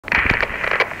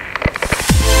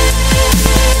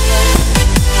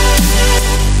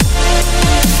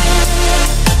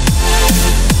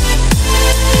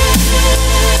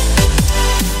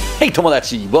Hey 友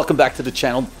達 welcome back to the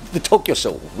channel The Tokyo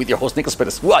Show with your host Nicolas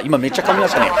Pettas うわ今めっちゃ噛みま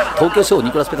したね東京ショー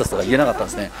ニコラスペタスとか言えなかったんで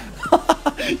すね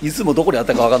いつもどこにあっ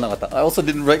たか分かんなかった I also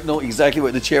didn't know exactly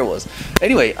where the chair was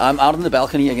Anyway, I'm out on the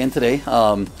balcony again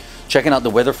today、checking out the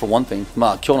weather for one thing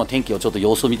まあ今日の天気をちょっと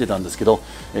様子を見てたんですけど、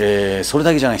それ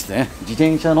だけじゃないですね自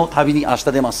転車の旅に明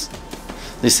日出ます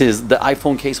This is the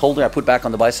iPhone case holder I put back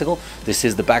on the bicycle. This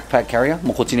is the backpack carrier.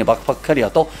 もうこっちにバックパックキャリア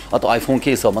と、あと iPhone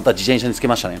ケースをまた自転車につけ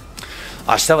ましたね。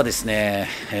明日はですね、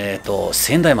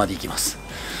仙台まで行きます。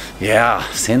いや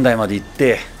ー、仙台まで行っ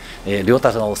て、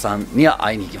Ryotaroさんには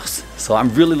会いに行きます。So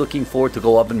I'm really looking forward to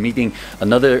go up and meeting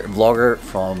another vlogger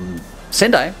from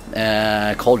Sendai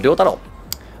called Ryotaro.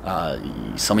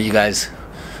 Some of you guys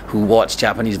who watch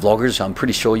Japanese vloggers, I'm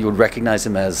pretty sure you would recognize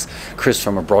him as Chris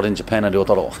from Abroad in Japan and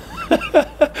Ryotaro.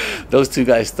 Those two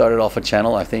guys started off a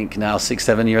channel, I think now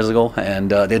 6-7 years ago, and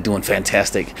they're doing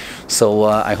fantastic. So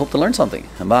I hope to learn something.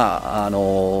 まあ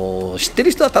知って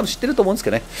る人は多分知ってると思うんです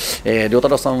けどね。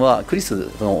Ryotaroさんはクリス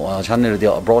のチャンネルで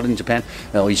Abroad in Japan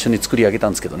を一緒に作り上げた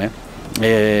んですけどね。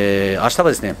明日は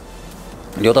ですね。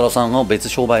Ryotaroさんの別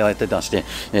商売をやってまし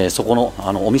て、そこの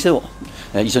お店を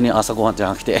一緒に朝ごはんじゃ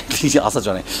なくて朝じ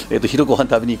ゃない、昼ごはん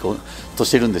食べに行こうと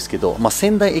してるんですけど、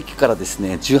仙台駅からです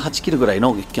ね18キロぐらい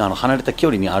の離れた距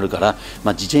離にあるから、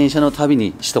自転車の旅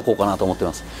にしとこうかなと思って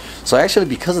ます。So actually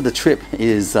because of the trip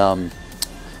is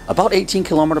about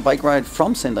 18-kilometer bike ride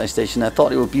from Sendai Station, I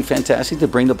thought it would be fantastic to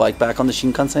bring the bike back on the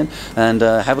Shinkansen and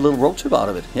have a little road trip out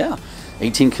of it. Yeah.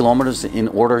 18 kilometers in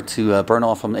order to burn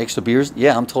off some extra beers.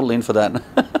 Yeah, I'm totally in for that.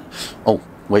 Oh,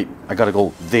 wait, I gotta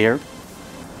go there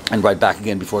and ride back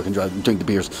again before I can drink the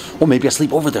beers. Or maybe I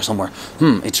sleep over there somewhere.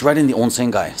 It's right in the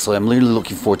onsen-gai, so I'm really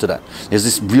looking forward to that. There's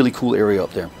this really cool area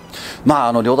up there.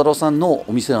 Ryotaroさんの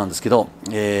お店なんですけど、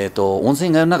温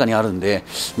泉街の中にあるんで、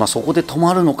そこで泊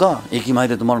まるのか、駅前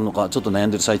で泊まるのか、ちょっと悩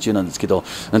んでる最中なんですけど、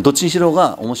どっちにしろ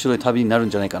が面白い旅になるん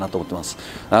じゃないかなと思ってます。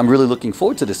I'm really looking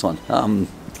forward to this one.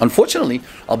 Unfortunately,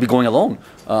 I'll be going alone,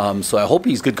 so I hope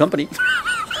he's good company.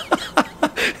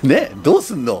 ね、どう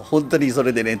すんの本当にそ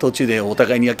れでね、途中でお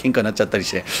互いには喧嘩になっちゃったり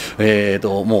して、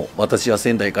もう私は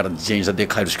仙台から自転車で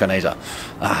帰るしかないじゃん。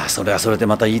それはそれで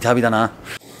またいい旅だな。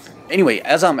Anyway,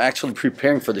 as I'm actually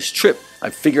preparing for this trip, I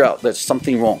figure out there's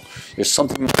something wrong. There's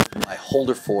something wrong with my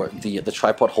holder for the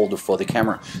tripod holder for the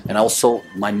camera, and also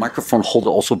my microphone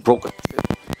holder also broke.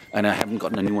 And I haven't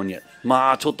gotten a new one yet.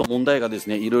 ちょっと問題がです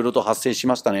ね、いろいろと発生し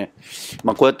ましたね。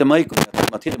こうやってマイク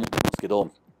を手で持ってますけど、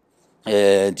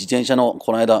自転車の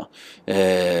この間、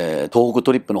東北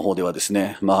トリップの方ではです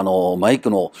ね、マイク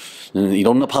の、い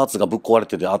ろんなパーツがぶっ壊れ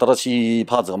てて、新しい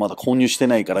パーツがまだ購入して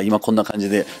ないから、今こんな感じ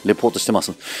でレポートしてま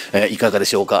す。いかがで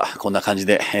しょうかこんな感じ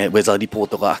で、ウェザーリポー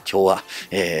トが今日は、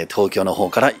東京の方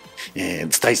から、伝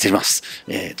えています。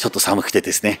ちょっと寒くて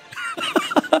ですね。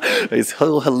It's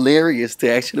so hilarious to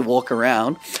actually walk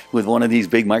around with one of these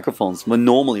big microphones. But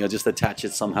normally I just attach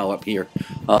it somehow up here.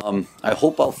 I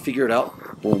hope I'll figure it out.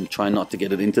 I'm trying not to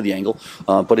get it into the angle.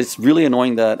 But it's really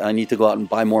annoying that I need to go out and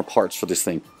buy more parts for this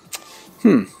thing.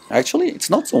 Actually, it's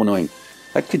not so annoying.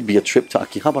 That could be a trip to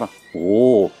Akihabara.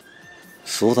 Oh.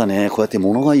 そうだね。こうやって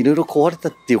物がいろいろ壊れた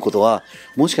っていうことは、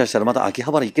もしかしたらまた秋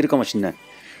葉原行けるかもしれない。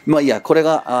いや、これ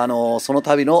が、その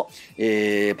旅の、パ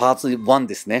ーツ1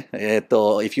ですね。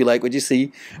if you like what you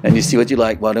see and you see what you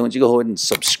like, why don't you go ahead and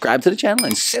subscribe to the channel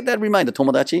and set that reminder,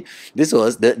 友達。This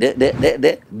was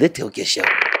the Tokyo Show.